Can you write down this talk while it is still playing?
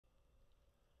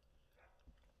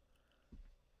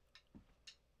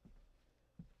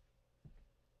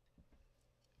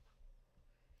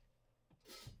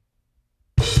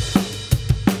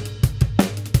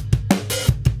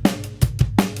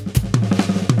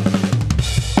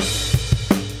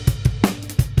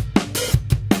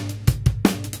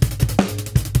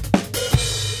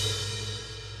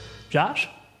Josh,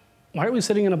 why are we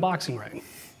sitting in a boxing ring?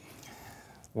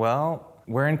 Well,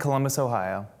 we're in Columbus,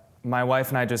 Ohio. My wife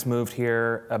and I just moved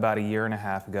here about a year and a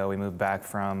half ago. We moved back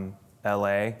from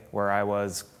LA, where I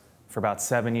was for about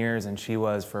 7 years and she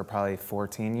was for probably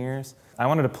 14 years. I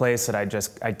wanted a place that I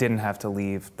didn't have to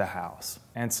leave the house.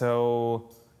 And so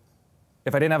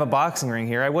if I didn't have a boxing ring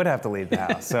here, I would have to leave the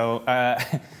house. So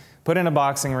put in a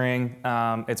boxing ring.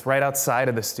 It's right outside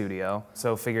of the studio.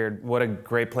 So figured what a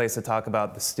great place to talk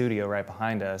about the studio right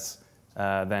behind us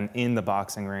than in the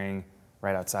boxing ring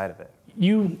right outside of it.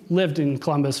 You lived in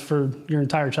Columbus for your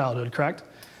entire childhood, correct?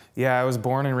 Yeah, I was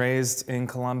born and raised in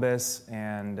Columbus,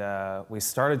 and we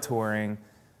started touring,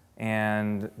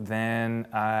 and then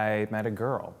I met a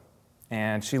girl,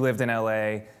 and she lived in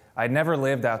LA. I'd never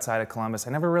lived outside of Columbus.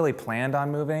 I never really planned on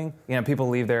moving. You know, people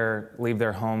leave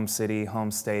their home city,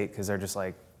 home state, because they're just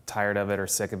like tired of it or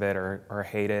sick of it or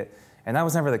hate it. And that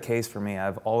was never the case for me.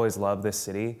 I've always loved this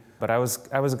city, but I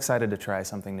was excited to try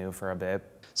something new for a bit.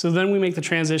 So then we make the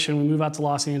transition, we move out to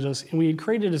Los Angeles, and we had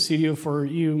created a studio for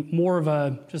you, more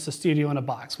of just a studio in a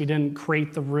box. We didn't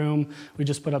create the room, we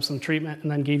just put up some treatment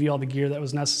and then gave you all the gear that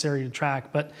was necessary to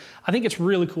track. But I think it's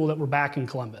really cool that we're back in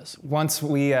Columbus. Once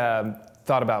we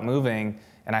thought about moving,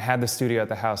 and I had the studio at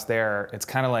the house there, it's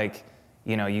kind of like,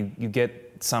 you know, you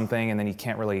get something and then you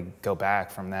can't really go back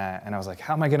from that. And I was like,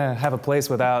 how am I gonna have a place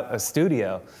without a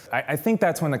studio? I think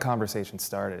that's when the conversation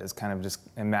started, is kind of just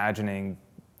imagining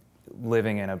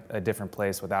living in a different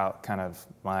place without kind of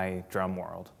my drum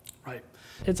world. Right.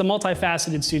 It's a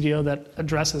multifaceted studio that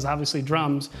addresses obviously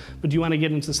drums, but do you want to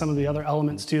get into some of the other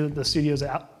elements too that the studio's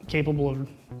capable of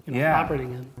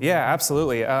operating in? Yeah,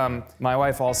 absolutely. My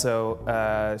wife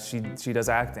also, she does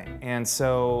acting. And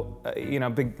so, you know, a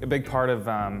big part of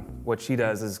what she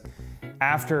does is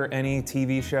after any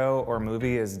TV show or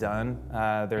movie is done,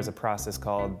 there's a process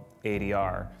called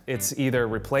ADR. It's either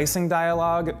replacing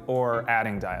dialogue or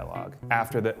adding dialogue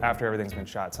after everything's been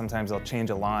shot. Sometimes they'll change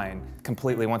a line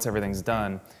completely once everything's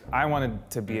done. I wanted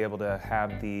to be able to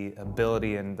have the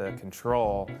ability and the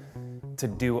control to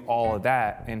do all of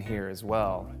that in here as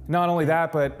well. Not only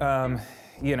that, but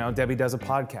you know, Debbie does a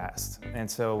podcast, and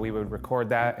so we would record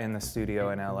that in the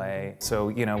studio in LA. So,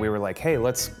 you know, we were like, hey,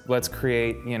 let's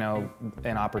create, you know,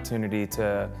 an opportunity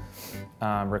to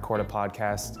record a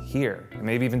podcast here, and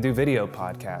maybe even do video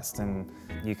podcast. And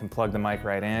you can plug the mic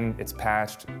right in, it's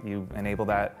patched, you enable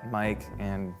that mic,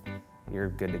 and you're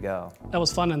good to go. That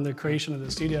was fun in the creation of the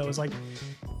studio. It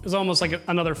was almost like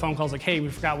another phone call. It's like, hey, we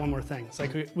forgot one more thing. It's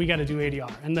like, we got to do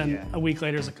ADR. And then a week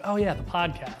later, it's like, oh yeah, the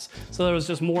podcast. So there was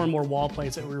just more and more wall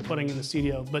plates that we were putting in the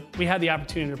studio. But we had the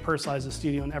opportunity to personalize the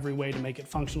studio in every way to make it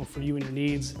functional for you and your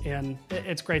needs. And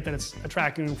it's great that it's a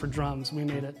tracking room for drums. We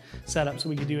made it set up so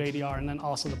we could do ADR and then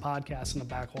also the podcast in the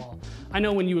back wall. I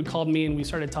know when you had called me and we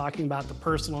started talking about the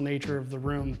personal nature of the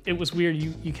room, it was weird.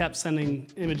 You kept sending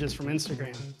images from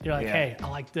Instagram. You're like, hey, I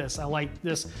like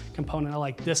this component, I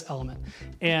like this element.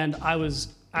 And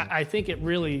I think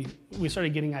we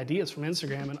started getting ideas from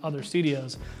Instagram and other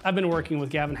studios. I've been working with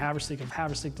Gavin Haverstick of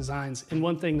Haverstick Designs, and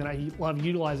one thing that I love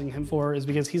utilizing him for is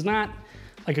because he's not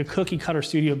like a cookie cutter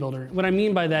studio builder. What I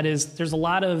mean by that is there's a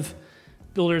lot of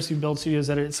builders who build studios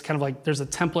that it's kind of like there's a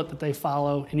template that they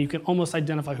follow and you can almost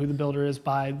identify who the builder is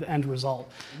by the end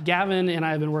result. Gavin and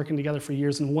I have been working together for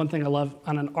years, and one thing I love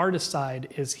on an artist side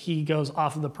is he goes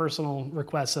off of the personal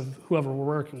requests of whoever we're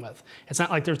working with. It's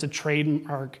not like there's a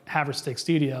trademark Haverstick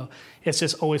studio. It's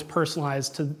just always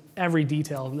personalized to every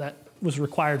detail that was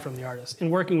required from the artist. In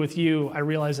working with you, I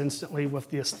realized instantly with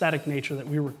the aesthetic nature that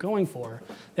we were going for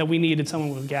that we needed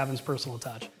someone with Gavin's personal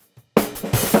touch.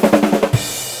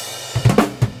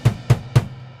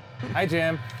 Hi,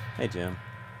 Jim. Hey, Jim.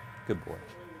 Good boy.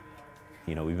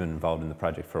 You know, we've been involved in the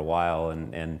project for a while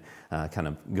and kind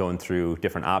of going through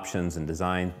different options and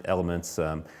design elements.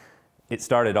 It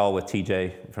started all with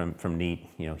TJ from Neat.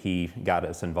 You know, he got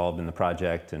us involved in the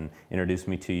project and introduced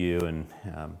me to you, and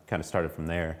kind of started from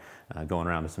there, going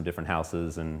around to some different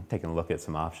houses and taking a look at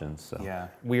some options. So. Yeah.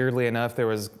 Weirdly enough, there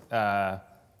was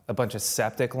a bunch of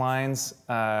septic lines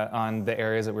on the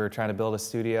areas that we were trying to build a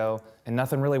studio, and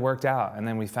nothing really worked out. And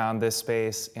then we found this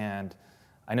space, and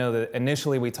I know that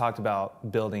initially we talked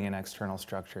about building an external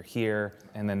structure here,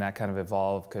 and then that kind of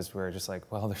evolved because we were just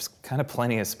like, well, there's kind of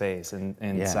plenty of space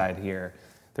inside here.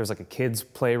 There was like a kid's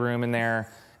playroom in there,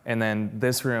 and then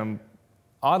this room,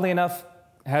 oddly enough,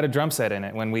 had a drum set in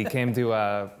it when we came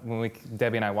to,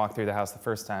 Debbie and I walked through the house the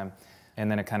first time. And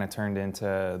then it kind of turned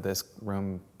into this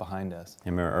room behind us. I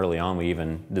remember early on we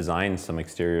even designed some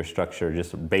exterior structure,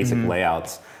 just basic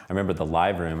layouts. I remember the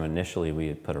live room, initially we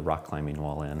had put a rock climbing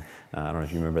wall in. I don't know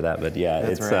if you remember that, but yeah,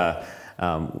 That's right.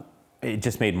 it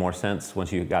just made more sense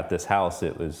once you got this house.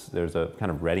 There's a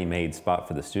kind of ready-made spot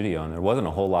for the studio, and there wasn't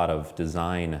a whole lot of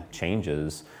design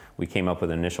changes. We came up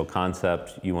with an initial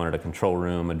concept. You wanted a control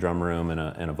room, a drum room, and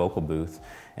a vocal booth,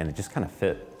 and it just kind of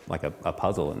fit like a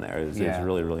puzzle in there. It was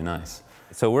really, really nice.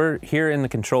 So we're here in the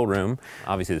control room.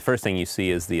 Obviously, the first thing you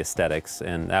see is the aesthetics,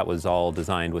 and that was all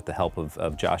designed with the help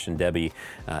of Josh and Debbie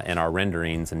and our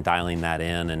renderings and dialing that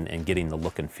in and getting the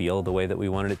look and feel the way that we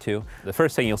wanted it to. The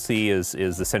first thing you'll see is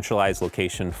the centralized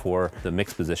location for the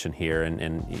mix position here,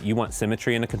 and you want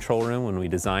symmetry in a control room. When we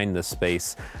designed this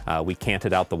space, we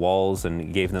canted out the walls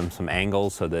and gave them some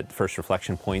angles so that first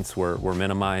reflection points were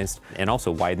minimized, and also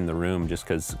widened the room, just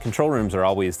because control rooms are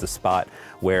always the spot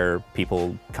where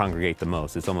people congregate the most.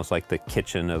 It's almost like the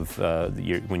kitchen of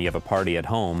when you have a party at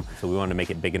home. So we wanted to make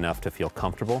it big enough to feel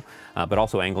comfortable, but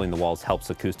also angling the walls helps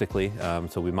acoustically.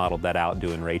 So we modeled that out,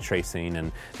 doing ray tracing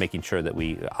and making sure that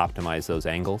we optimize those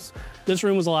angles. This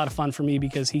room was a lot of fun for me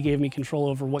because he gave me control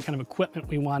over what kind of equipment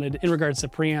we wanted in regards to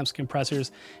preamps,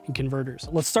 compressors, and converters.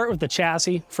 Let's start with the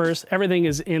chassis first. Everything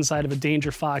is inside of a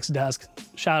Danger Fox desk.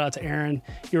 Shout out to Aaron.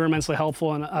 You were immensely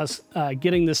helpful in us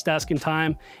getting this desk in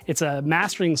time. It's a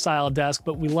mastering style desk,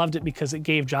 but we loved it because it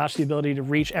gave Josh the ability to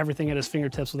reach everything at his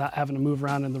fingertips without having to move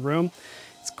around in the room.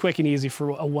 It's quick and easy for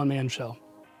a one-man show.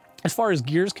 As far as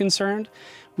gear is concerned,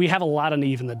 we have a lot of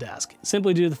Neve in the desk,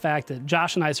 simply due to the fact that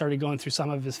Josh and I started going through some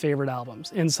of his favorite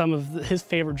albums and some of his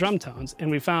favorite drum tones,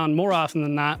 and we found more often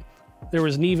than not there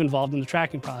was Neve involved in the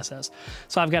tracking process.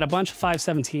 So I've got a bunch of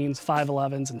 517s,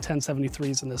 511s, and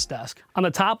 1073s in this desk. On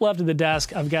the top left of the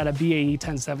desk, I've got a BAE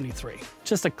 1073.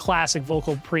 Just a classic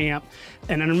vocal preamp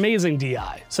and an amazing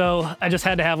DI. So I just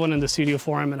had to have one in the studio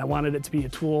for him, and I wanted it to be a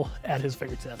tool at his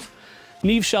fingertips.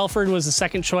 Neve Shelford was the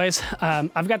second choice.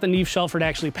 I've got the Neve Shelford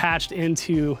actually patched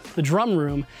into the drum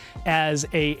room as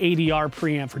a ADR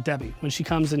preamp for Debbie. When she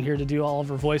comes in here to do all of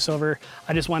her voiceover,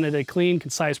 I just wanted a clean,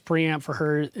 concise preamp for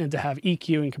her and to have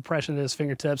EQ and compression at his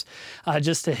fingertips,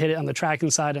 just to hit it on the tracking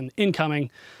side and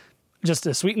incoming, just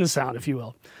to sweeten the sound, if you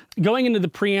will. Going into the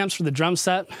preamps for the drum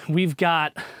set, we've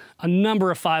got a number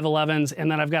of 511s,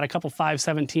 and then I've got a couple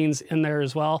 517s in there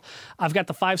as well. I've got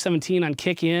the 517 on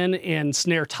kick in and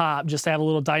snare top just to have a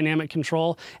little dynamic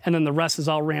control, and then the rest is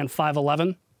all ran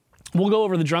 511. We'll go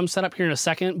over the drum setup here in a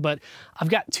second, but I've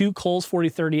got two Coles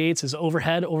 4038s as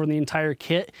overhead over the entire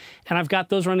kit, and I've got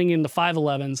those running in the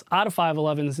 511s, out of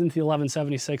 511s into the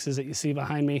 1176s that you see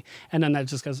behind me, and then that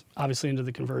just goes obviously into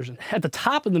the conversion. At the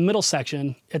top of the middle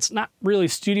section, it's not really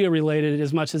studio related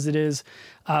as much as it is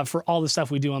for all the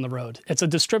stuff we do on the road. It's a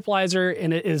Distriptlizer,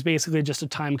 and it is basically just a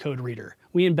time code reader.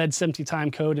 We embed SMPTE time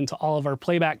code into all of our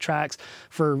playback tracks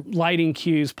for lighting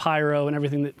cues, pyro, and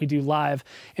everything that we do live.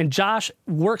 And Josh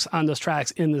works on those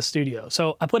tracks in the studio.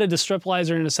 So I put a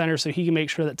Distriptlizer in the center so he can make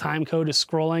sure that time code is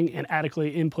scrolling and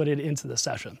adequately inputted into the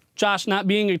session. Josh, not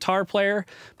being a guitar player,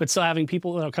 but still having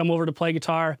people that'll come over to play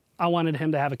guitar, I wanted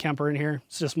him to have a Kemper in here.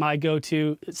 It's just my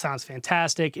go-to. It sounds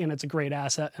fantastic, and it's a great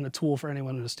asset and a tool for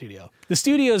anyone in the studio. The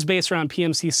studio is based around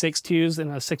PMC 6.2s and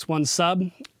a 6.1 sub.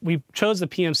 We chose the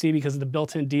PMC because of the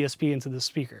built-in DSP into the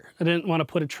speaker. I didn't want to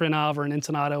put a Trinov or an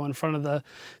Intonato in front of the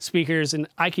speakers, and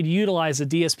I could utilize the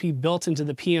DSP built into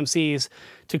the PMCs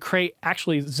to create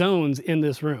actually zones in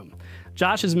this room.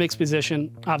 Josh's mix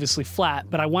position, obviously flat,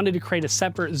 but I wanted to create a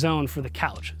separate zone for the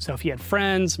couch. So if you had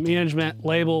friends, management,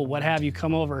 label, what have you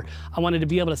come over, I wanted to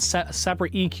be able to set a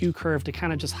separate EQ curve to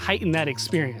kind of just heighten that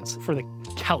experience for the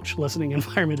couch listening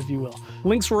environment, if you will.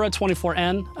 Lynx Aurora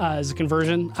 24N is a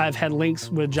conversion. I've had Lynx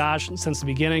with Josh since the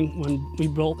beginning. When we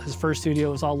built his first studio,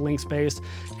 it was all Lynx based,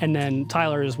 and then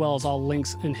Tyler as well is all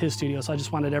Lynx in his studio. So I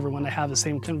just wanted everyone to have the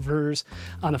same converters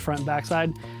on the front and back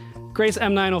side. Grace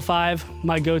M905,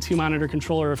 my go-to monitor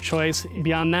controller of choice.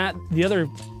 Beyond that, the other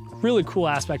really cool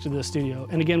aspect of this studio,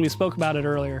 and again, we spoke about it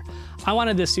earlier, I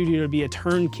wanted this studio to be a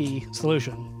turnkey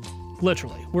solution,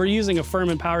 literally. We're using a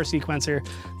Furman power sequencer.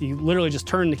 You literally just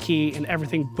turn the key and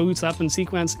everything boots up in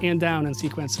sequence and down in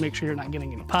sequence to make sure you're not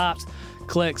getting any pops,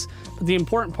 clicks. But the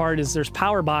important part is there's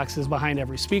power boxes behind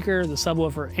every speaker, the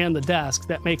subwoofer, and the desk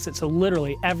that makes it so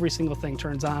literally every single thing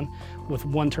turns on with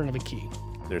one turn of a key.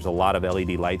 There's a lot of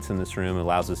LED lights in this room. It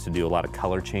allows us to do a lot of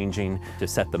color changing to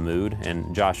set the mood,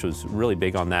 and Josh was really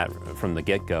big on that from the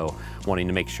get-go, wanting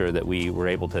to make sure that we were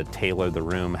able to tailor the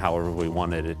room however we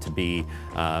wanted it to be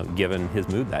given his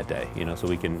mood that day. You know, so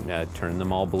we can turn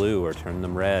them all blue or turn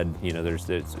them red. You know, there's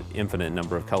infinite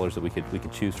number of colors that we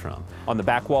could choose from. On the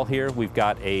back wall here, we've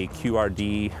got a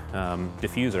QRD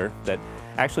diffuser that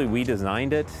Actually, we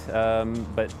designed it,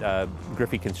 but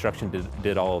Griffey Construction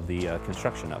did all of the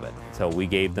construction of it. So we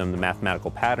gave them the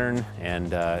mathematical pattern,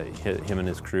 and him and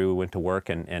his crew went to work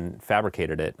and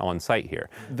fabricated it on site here.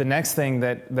 The next thing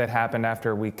that happened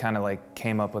after we kind of like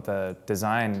came up with a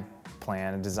design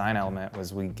plan, a design element,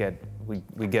 was we get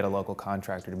a local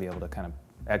contractor to be able to kind of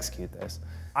execute this.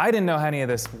 I didn't know how any of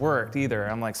this worked either.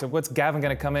 I'm like, so what's Gavin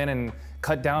gonna come in and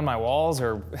cut down my walls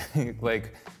or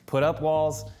like put up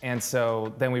walls? And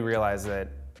so then we realized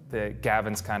that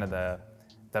Gavin's kind of the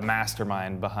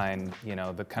mastermind behind, you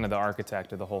know, the kind of the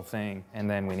architect of the whole thing. And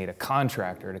then we need a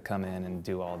contractor to come in and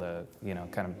do all the, you know,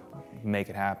 kind of make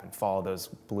it happen, follow those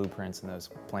blueprints and those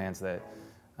plans that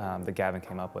Gavin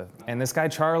came up with. And this guy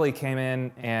Charlie came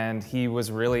in, and he was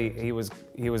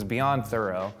beyond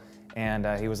thorough. And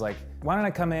he was like, why don't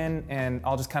I come in and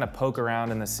I'll just kind of poke around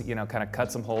in this, you know, kind of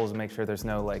cut some holes and make sure there's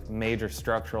no like major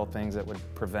structural things that would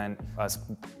prevent us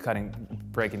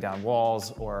breaking down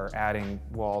walls or adding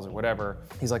walls or whatever.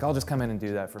 He's like, I'll just come in and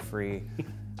do that for free.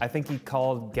 I think he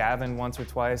called Gavin once or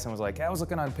twice and was like, I was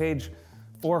looking on page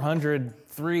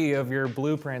 403 of your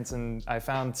blueprints and I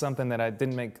found something that I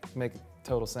didn't make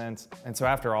total sense. And so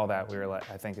after all that, we were like,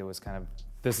 I think it was kind of,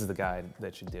 this is the guy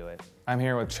that should do it. I'm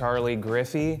here with Charlie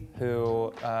Griffey,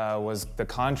 who was the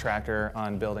contractor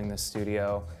on building this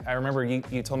studio. I remember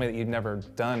you told me that you'd never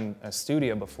done a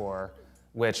studio before,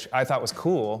 which I thought was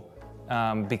cool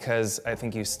because I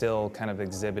think you still kind of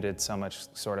exhibited so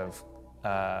much sort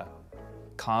of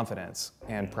confidence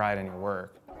and pride in your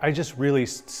work. I just really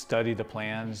studied the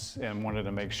plans and wanted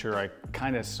to make sure I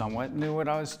kind of somewhat knew what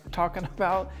I was talking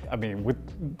about. I mean,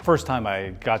 first time I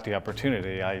got the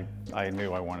opportunity, I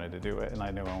knew I wanted to do it, and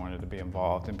I knew I wanted to be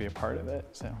involved and be a part of it.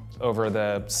 So over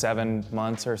the 7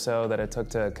 months or so that it took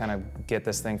to kind of get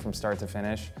this thing from start to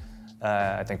finish,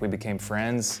 I think we became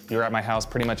friends. You were at my house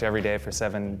pretty much every day for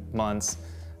 7 months.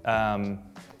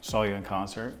 Saw you in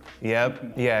concert.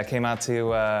 Yep. Yeah. I came out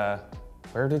to.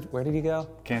 Where did he go?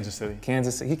 Kansas City.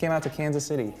 Kansas City. He came out to Kansas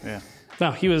City. Yeah.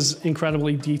 No, he was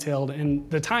incredibly detailed, and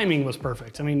the timing was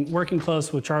perfect. I mean, working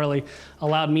close with Charlie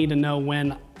allowed me to know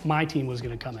when my team was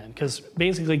going to come in, because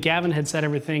basically Gavin had set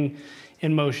everything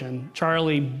in motion.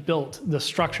 Charlie built the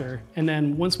structure, and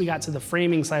then once we got to the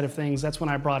framing side of things, that's when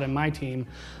I brought in my team.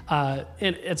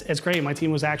 It's great. My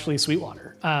team was actually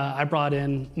Sweetwater. I brought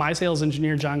in my sales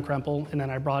engineer, John Krempel, and then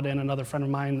I brought in another friend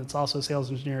of mine that's also a sales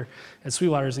engineer at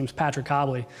Sweetwater. His name's Patrick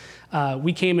Cobley.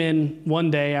 We came in one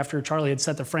day after Charlie had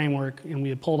set the framework, and we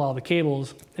had pulled all the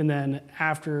cables, and then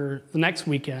after the next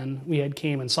weekend, we had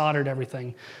came and soldered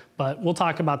everything. But we'll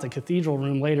talk about the cathedral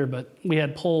room later, but we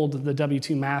had pulled the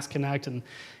W2 mass connect and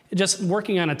just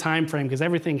working on a time frame because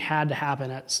everything had to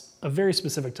happen at a very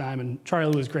specific time, and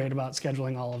Charlie was great about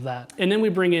scheduling all of that. And then we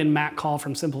bring in Matt Call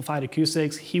from Simplified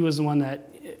Acoustics. He was the one that,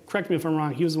 correct me if I'm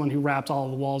wrong, he was the one who wrapped all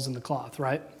of the walls in the cloth,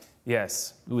 right?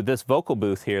 Yes. With this vocal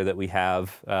booth here that we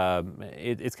have,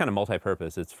 it's kind of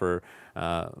multi-purpose. It's for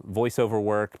voiceover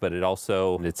work, but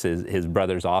it's his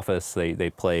brother's office. They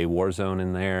play Warzone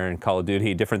in there and Call of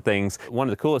Duty, different things. One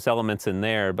of the coolest elements in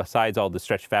there, besides all the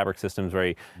stretched fabric systems,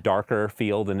 very darker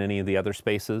feel than any of the other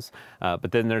spaces.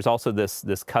 But then there's also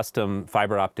this custom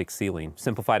fiber optic ceiling.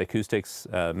 Simplified Acoustics,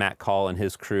 Matt Call and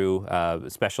his crew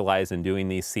specialize in doing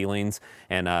these ceilings.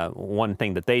 And one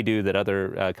thing that they do that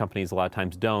other companies a lot of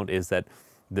times don't is that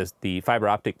the fiber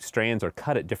optic strands are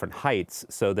cut at different heights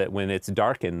so that when it's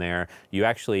dark in there, you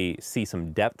actually see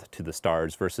some depth to the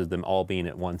stars versus them all being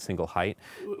at one single height.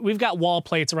 We've got wall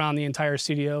plates around the entire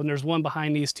studio, and there's one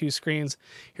behind these two screens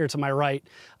here to my right.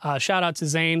 Shout out to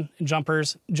Zane and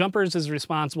Jumpers. Jumpers is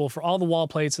responsible for all the wall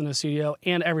plates in the studio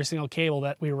and every single cable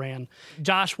that we ran.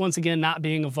 Josh, once again, not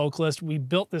being a vocalist, we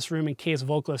built this room in case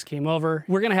vocalists came over.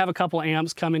 We're gonna have a couple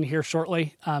amps come in here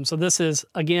shortly. So this is,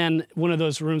 again, one of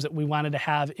those rooms that we wanted to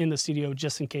have in the studio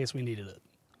just in case we needed it.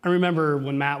 I remember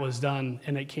when Matt was done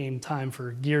and it came time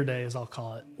for gear day, as I'll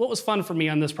call it. What was fun for me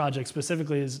on this project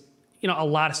specifically is, you know, a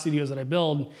lot of studios that I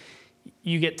build,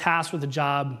 you get tasked with a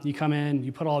job, you come in,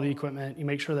 you put all the equipment, you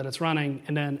make sure that it's running,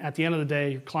 and then at the end of the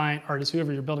day, your client, artist,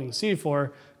 whoever you're building the studio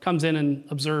for, comes in and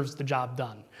observes the job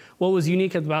done. What was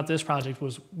unique about this project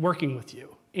was working with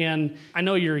you. And I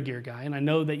know you're a gear guy, and I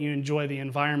know that you enjoy the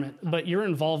environment, but your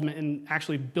involvement in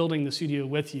actually building the studio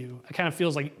with you, it kind of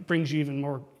feels like it brings you even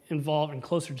more involved and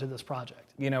closer to this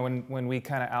project. You know, when we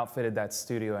kind of outfitted that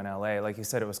studio in LA, like you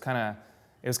said, it was kind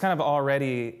of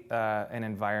already an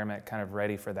environment kind of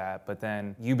ready for that. But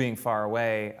then you being far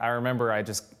away, I remember I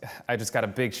just got a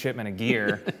big shipment of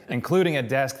gear, including a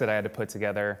desk that I had to put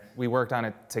together. We worked on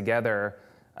it together.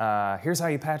 Here's how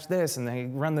you patch this, and then you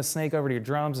run the snake over to your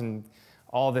drums, and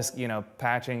all this, you know,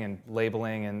 patching and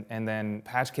labeling and then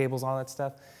patch cables, all that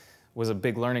stuff was a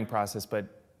big learning process, but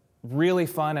really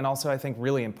fun, and also I think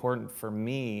really important for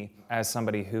me as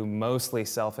somebody who mostly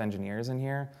self-engineers in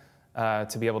here,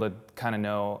 to be able to kind of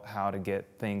know how to get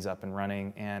things up and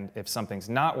running, and if something's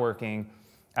not working,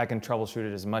 I can troubleshoot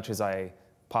it as much as I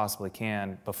possibly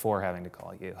can before having to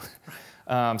call you.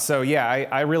 So yeah,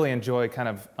 I really enjoy kind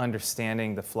of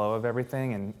understanding the flow of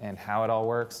everything and how it all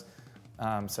works,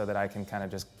 so that I can kind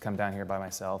of just come down here by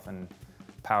myself and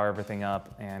power everything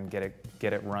up and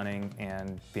get it running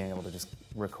and being able to just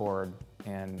record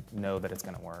and know that it's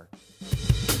going to work.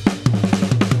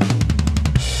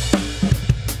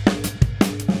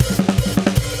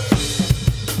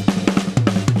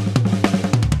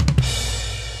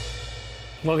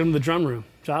 Welcome to the drum room.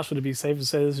 Josh, would it be safe to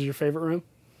say this is your favorite room?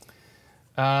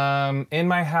 In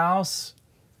my house,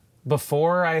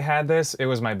 before I had this, it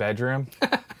was my bedroom.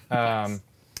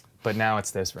 But now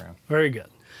it's this room. Very good.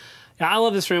 Yeah, I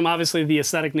love this room, obviously the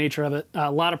aesthetic nature of it.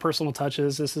 A lot of personal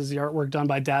touches. This is the artwork done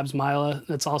by Dabs Mila.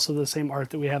 It's also the same art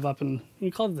that we have up in,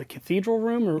 you call it the cathedral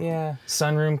room? Or? Yeah,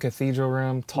 sunroom, cathedral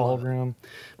room, tall room.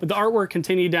 But the artwork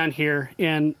continued down here,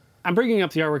 and I'm bringing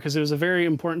up the artwork because it was a very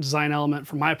important design element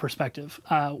from my perspective.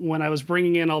 When I was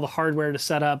bringing in all the hardware to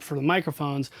set up for the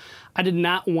microphones, I did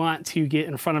not want to get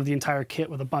in front of the entire kit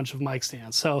with a bunch of mic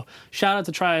stands. So shout out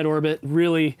to Triad Orbit,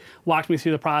 really walked me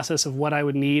through the process of what I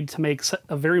would need to make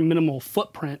a very minimal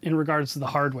footprint in regards to the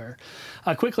hardware.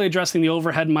 Quickly addressing the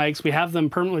overhead mics, we have them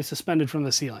permanently suspended from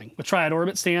the ceiling with Triad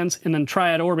Orbit stands, and then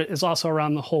Triad Orbit is also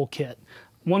around the whole kit.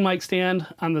 One mic stand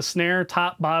on the snare,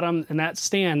 top, bottom, and that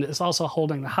stand is also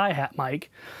holding the hi-hat mic.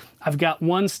 I've got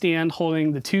one stand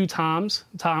holding the two toms,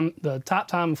 the top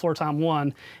tom and floor tom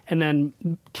 1, and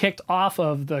then kicked off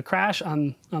of the crash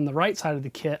on the right side of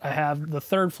the kit, I have the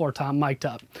third floor tom mic'd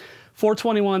up.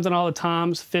 421s on all the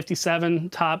toms, 57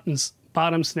 top and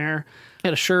bottom snare. I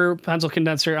had a Shure pencil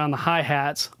condenser on the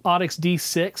hi-hats, Audix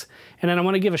D6, and then I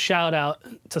want to give a shout out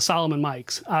to Solomon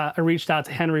Mics. I reached out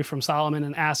to Henry from Solomon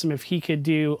and asked him if he could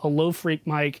do a low freak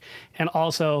mic and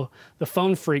also the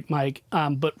phone freak mic,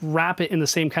 but wrap it in the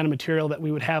same kind of material that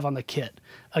we would have on the kit.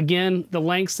 Again, the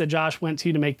lengths that Josh went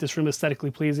to make this room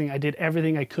aesthetically pleasing, I did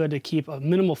everything I could to keep a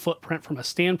minimal footprint from a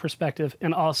stand perspective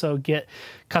and also get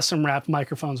custom wrapped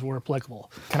microphones where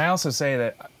applicable. Can I also say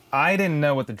that I didn't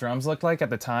know what the drums looked like at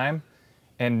the time,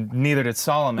 and neither did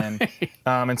Solomon.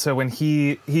 And so when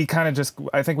he kind of just,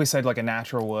 I think we said like a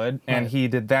natural wood, and he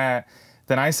did that,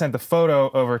 then I sent the photo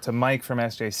over to Mike from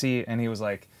SJC, and he was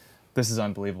like, this is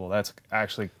unbelievable. That's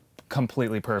actually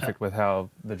completely perfect with how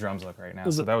the drums look right now.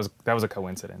 So that was a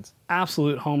coincidence.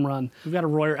 Absolute home run. We've got a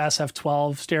Royer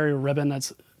SF12 stereo ribbon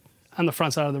that's on the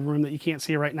front side of the room that you can't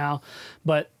see right now,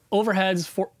 but overheads,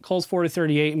 Coles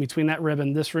 4038, and between that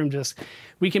ribbon, this room just,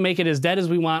 we can make it as dead as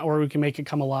we want, or we can make it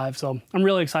come alive. So I'm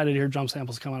really excited to hear drum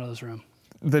samples come out of this room.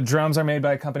 The drums are made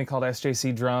by a company called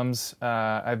SJC Drums.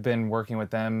 I've been working with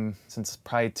them since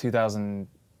probably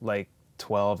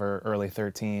 2012 or early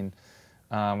 13,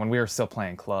 when we were still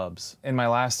playing clubs. In my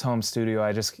last home studio,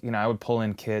 I just, I would pull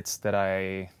in kits that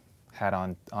I had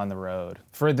on the road.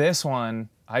 For this one,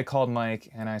 I called Mike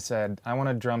and I said, I want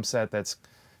a drum set that's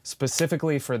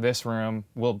specifically for this room.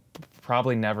 We'll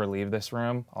probably never leave this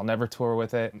room. I'll never tour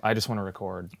with it. I just want to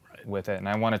record with it, and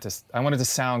I wanted to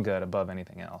sound good above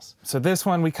anything else. So this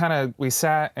one, we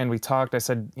sat and we talked. I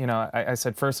said, I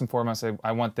said first and foremost,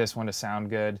 I want this one to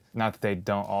sound good. Not that they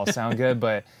don't all sound good,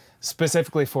 but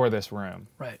specifically for this room.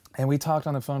 Right. And we talked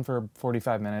on the phone for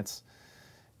 45 minutes,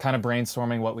 kind of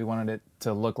brainstorming what we wanted it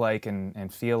to look like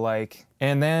and feel like.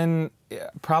 And then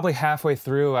probably halfway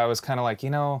through, I was kind of like,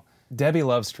 Debbie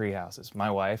loves tree houses, my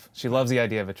wife. She loves the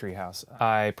idea of a tree house.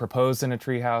 I proposed in a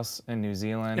tree house in New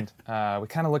Zealand. We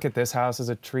kind of look at this house as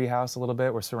a tree house a little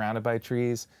bit. We're surrounded by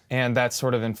trees. And that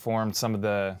sort of informed some of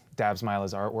the Dabs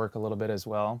Mila's artwork a little bit as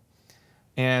well.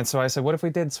 And so I said, what if we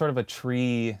did sort of a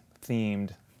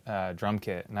tree-themed drum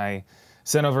kit? And I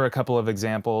sent over a couple of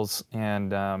examples,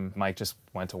 and Mike just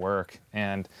went to work.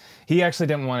 And he actually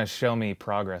didn't want to show me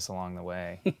progress along the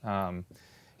way.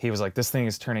 He was like, this thing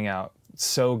is turning out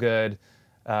so good.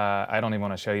 I don't even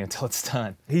want to show you until it's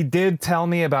done. He did tell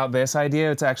me about this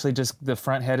idea. It's actually just, the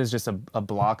front head is just a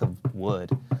block of wood.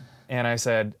 And I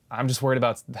said, I'm just worried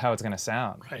about how it's going to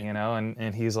sound, right.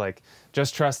 And he's like,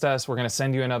 just trust us. We're going to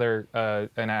send you another,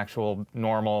 an actual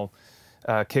normal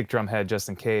kick drum head just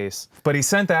in case. But he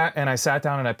sent that, and I sat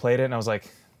down and I played it, and I was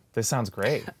like, this sounds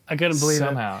great. I couldn't believe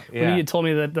somehow. it. When you told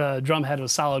me that the drum head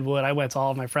was solid wood, I went to all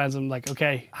of my friends and I'm like,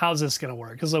 okay, how's this gonna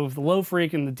work? Because with the low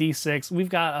freak and the D6, we've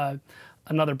got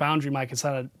another boundary mic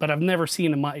inside it, but I've never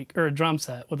seen a mic or a drum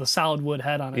set with a solid wood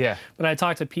head on it. Yeah. But I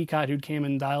talked to Peacock, who came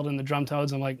and dialed in the drum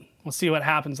tones. I'm like, let's see what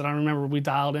happens. And I remember we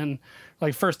dialed in,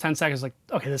 like first 10 seconds, like,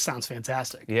 okay, this sounds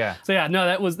fantastic. Yeah. So yeah, no,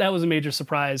 that was a major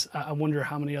surprise. I wonder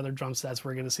how many other drum sets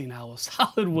we're gonna see now with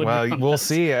solid wood. Well, we'll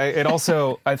see. It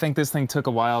also, I think this thing took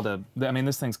a while to, I mean,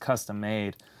 this thing's custom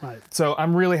made. Right. So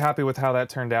I'm really happy with how that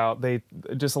turned out. They,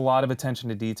 just a lot of attention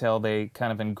to detail. They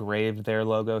kind of engraved their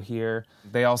logo here.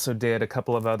 They also did a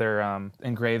couple of other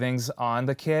engravings on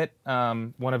the kit.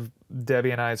 One of Debbie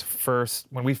and I's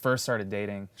when we first started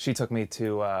dating, she took me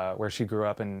to where she grew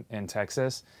up in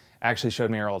Texas. Actually showed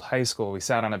me her old high school. We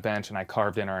sat on a bench and I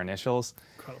carved in our initials.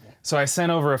 Incredible. So I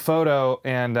sent over a photo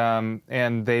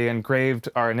and they engraved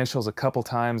our initials a couple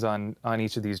times on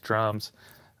each of these drums.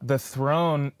 The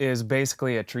throne is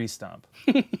basically a tree stump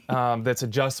that's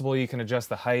adjustable. You can adjust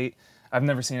the height. I've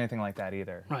never seen anything like that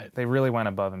either. Right. They really went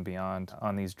above and beyond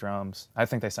on these drums. I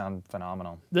think they sound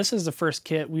phenomenal. This is the first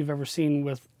kit we've ever seen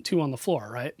with 2 on the floor,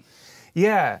 right?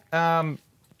 Yeah.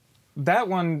 That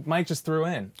one Mike just threw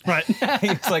in. Right.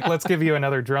 He's like, let's give you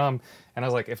another drum. And I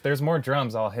was like, if there's more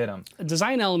drums, I'll hit them. A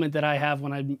design element that I have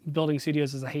when I'm building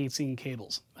studios is I hate seeing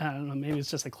cables. I don't know, maybe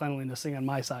it's just a cleanliness thing on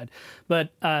my side.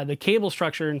 But the cable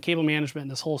structure and cable management in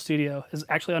this whole studio is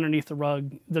actually underneath the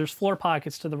rug. There's floor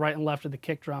pockets to the right and left of the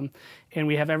kick drum, and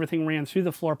we have everything ran through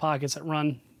the floor pockets that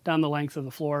run down the length of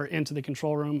the floor into the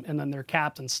control room, and then they're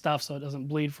capped and stuffed so it doesn't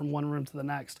bleed from one room to the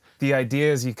next. The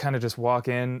idea is you kind of just walk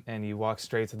in and you walk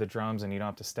straight to the drums and you don't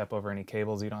have to step over any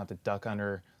cables, you don't have to duck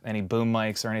under any boom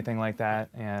mics or anything like that,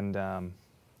 and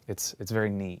it's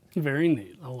very neat. Very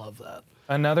neat, I love that.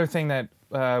 Another thing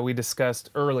that we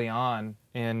discussed early on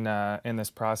in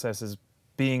this process is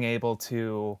being able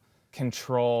to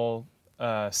control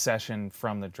a session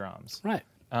from the drums. Right.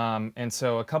 And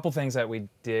so a couple things that we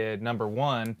did, number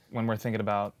one, when we're thinking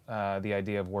about the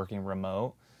idea of working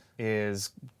remote,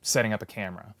 is setting up a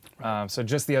camera. So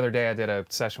just the other day I did a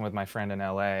session with my friend in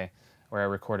LA where I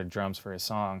recorded drums for his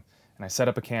song, and I set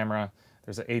up a camera.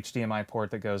 There's an HDMI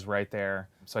port that goes right there.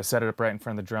 So I set it up right in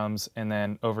front of the drums, and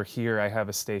then over here I have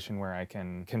a station where I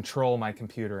can control my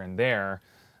computer in there.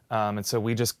 And so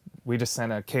we just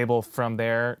sent a cable from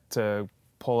there to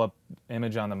pull up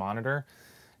image on the monitor,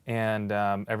 and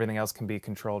everything else can be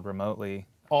controlled remotely.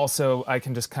 Also, I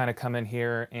can just kind of come in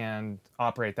here and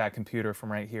operate that computer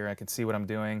from right here. I can see what I'm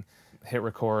doing, hit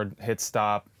record, hit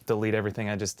stop, delete everything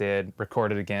I just did,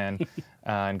 record it again,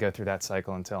 and go through that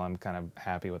cycle until I'm kind of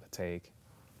happy with the take.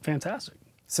 Fantastic.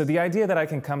 So the idea that I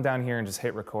can come down here and just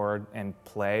hit record and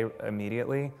play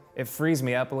immediately, it frees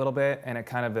me up a little bit, and it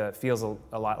kind of feels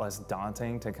a lot less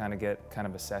daunting to kind of get kind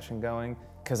of a session going,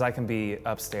 because I can be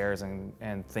upstairs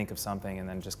and think of something and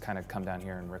then just kind of come down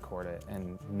here and record it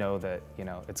and know that, you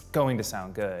know, it's going to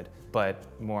sound good, but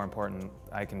more important,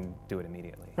 I can do it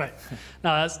immediately. Right.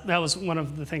 Now that was one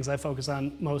of the things I focus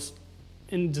on most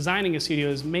in designing a studio,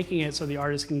 is making it so the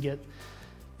artist can get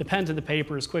the pen to the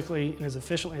paper as quickly and as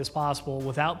efficiently as possible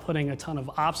without putting a ton of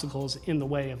obstacles in the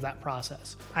way of that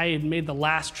process. I had made the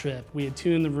last trip. We had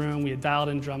tuned the room, we had dialed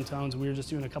in drum tones, and we were just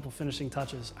doing a couple finishing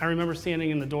touches. I remember standing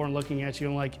in the door and looking at you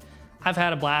and like, I've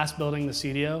had a blast building the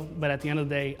studio, but at the end of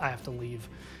the day, I have to leave.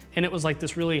 And it was like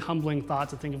this really humbling thought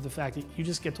to think of the fact that you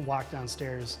just get to walk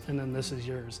downstairs and then this is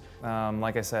yours.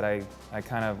 Like I said, I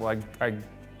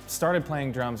started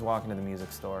playing drums walking to the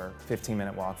music store,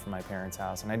 15-minute walk from my parents'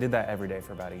 house, and I did that every day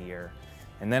for about a year.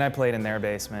 And then I played in their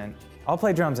basement. I'll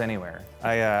play drums anywhere.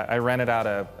 I rented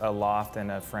out a loft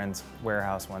in a friend's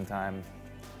warehouse one time,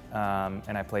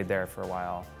 and I played there for a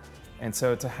while. And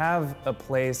so to have a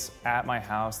place at my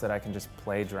house that I can just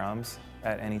play drums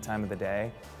at any time of the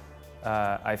day,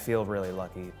 I feel really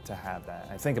lucky to have that.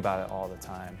 I think about it all the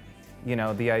time. You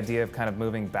know, the idea of kind of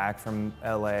moving back from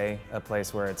LA, a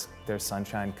place where there's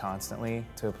sunshine constantly,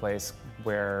 to a place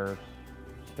where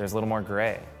there's a little more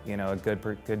gray, you know, a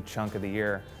good chunk of the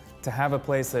year. To have a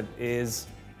place that is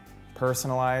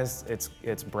personalized,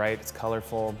 it's bright, it's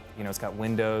colorful, you know, it's got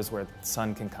windows where the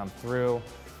sun can come through,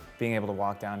 being able to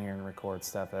walk down here and record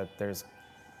stuff, I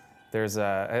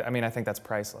mean, I think that's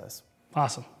priceless.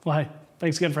 Awesome. Well, hey,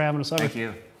 thanks again for having us over. Thank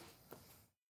you.